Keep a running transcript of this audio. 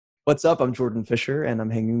What's up? I'm Jordan Fisher, and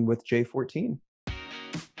I'm hanging with J14.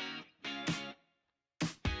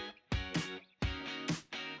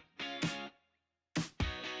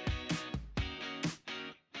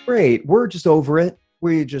 Great. We're just over it.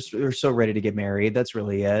 We're so ready to get married. That's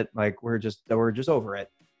really it. Like we're just over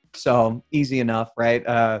it. So easy enough,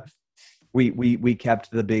 right? We kept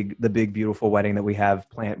the big beautiful wedding that we have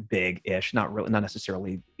planned, big-ish, not really, not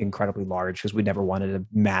necessarily incredibly large, because we never wanted a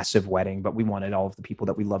massive wedding, but we wanted all of the people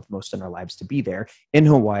that we loved most in our lives to be there in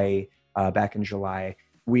Hawaii, back in July.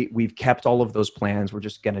 We've kept all of those plans. We're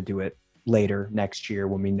just gonna do it later next year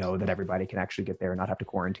when we know that everybody can actually get there and not have to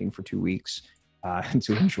quarantine for 2 weeks, and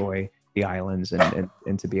to enjoy the islands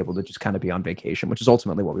and to be able to just kind of be on vacation, which is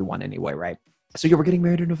ultimately what we want anyway, right? So yeah, we're getting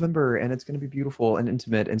married in November, and it's going to be beautiful and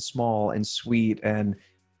intimate and small and sweet, and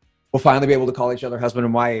we'll finally be able to call each other husband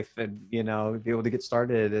and wife, and be able to get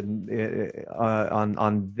started and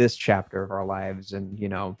on this chapter of our lives, and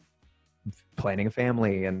planning a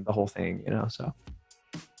family and the whole thing. So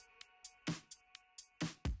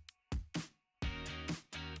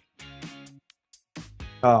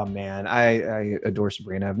oh man, I adore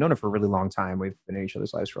Sabrina. I've known her for a really long time. We've been in each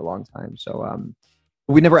other's lives for a long time. So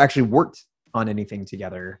we never actually worked on anything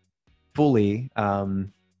together fully. So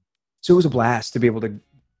it was a blast to be able to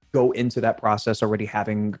go into that process already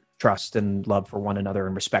having trust and love for one another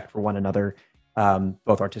and respect for one another,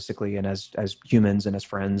 both artistically and as humans and as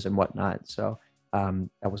friends and whatnot. So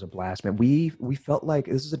that was a blast, man. We felt like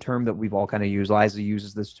this is a term that we've all kind of used. Liza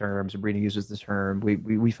uses this term. Sabrina uses this term.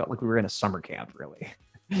 We felt like we were in a summer camp, really.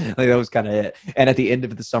 Like that was kind of it. And at the end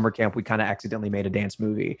of the summer camp, we kind of accidentally made a dance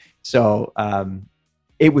movie. So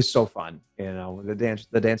it was so fun.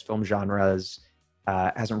 The dance film genre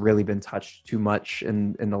hasn't really been touched too much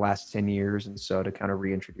in the last 10 years. And so to kind of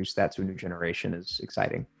reintroduce that to a new generation is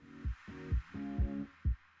exciting.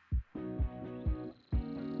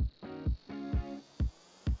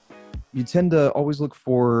 You tend to always look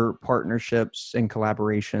for partnerships and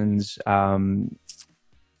collaborations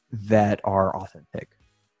that are authentic,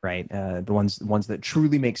 right? The ones that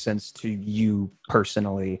truly make sense to you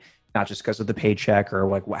personally, not just because of the paycheck or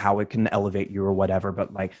like how it can elevate you or whatever,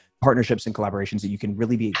 but like partnerships and collaborations that you can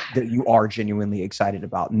really be that you are genuinely excited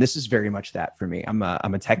about. And this is very much that for me. I'm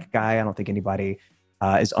a tech guy. I don't think anybody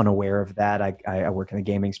is unaware of that. I work in the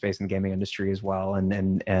gaming space and the gaming industry as well,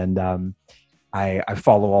 and I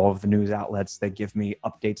follow all of the news outlets that give me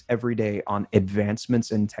updates every day on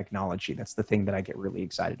advancements in technology. That's the thing that I get really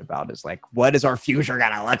excited about is like, what is our future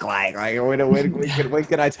gonna look like? Like, when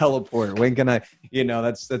can I teleport? When can I,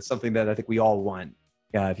 that's something that I think we all want.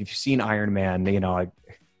 If you've seen Iron Man,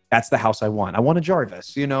 that's the house I want. I want a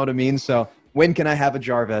Jarvis, you know what I mean? So when can I have a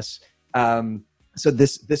Jarvis? So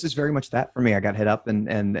this is very much that for me. I got hit up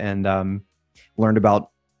and learned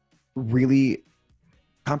about really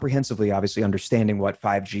comprehensively, obviously understanding what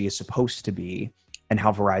 5G is supposed to be and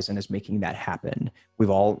how Verizon is making that happen.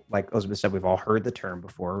 We've all, like Elizabeth said, we've all heard the term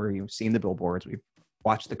before. We've seen the billboards, we've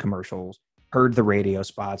watched the commercials, heard the radio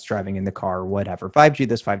spots, driving in the car, whatever. 5G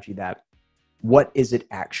this, 5G that. What is it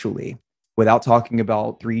actually? Without talking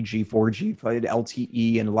about 3G, 4G,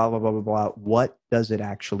 LTE, and blah, blah, blah, blah, blah. What does it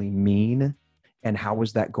actually mean? And how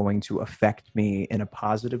is that going to affect me in a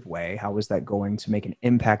positive way? How is that going to make an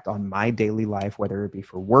impact on my daily life, whether it be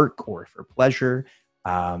for work or for pleasure?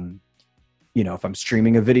 If I'm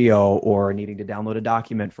streaming a video or needing to download a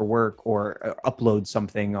document for work or upload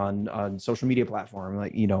something on social media platform,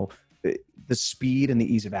 like, the speed and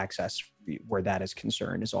the ease of access where that is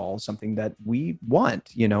concerned is all something that we want.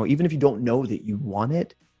 Even if you don't know that you want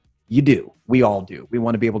it, you do. We all do. We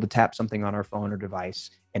want to be able to tap something on our phone or device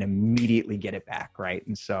and immediately get it back, right?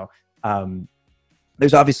 And so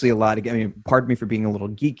there's obviously a lot of, pardon me for being a little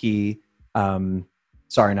geeky.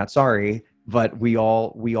 Sorry, not sorry, but we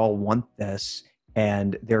all want this.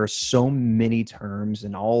 And there are so many terms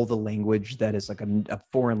and all the language that is like a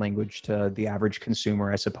foreign language to the average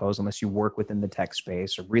consumer, I suppose, unless you work within the tech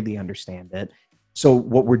space or really understand it. So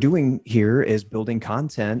what we're doing here is building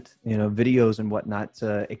content, videos and whatnot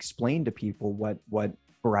to explain to people what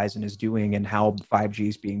Verizon is doing and how 5G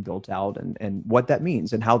is being built out and what that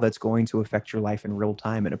means and how that's going to affect your life in real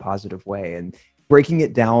time in a positive way, and breaking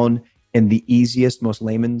it down in the easiest, most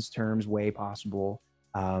layman's terms way possible.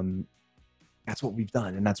 That's what we've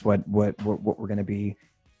done, and that's what we're going to be,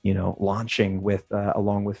 launching with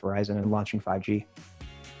along with Verizon and launching 5G.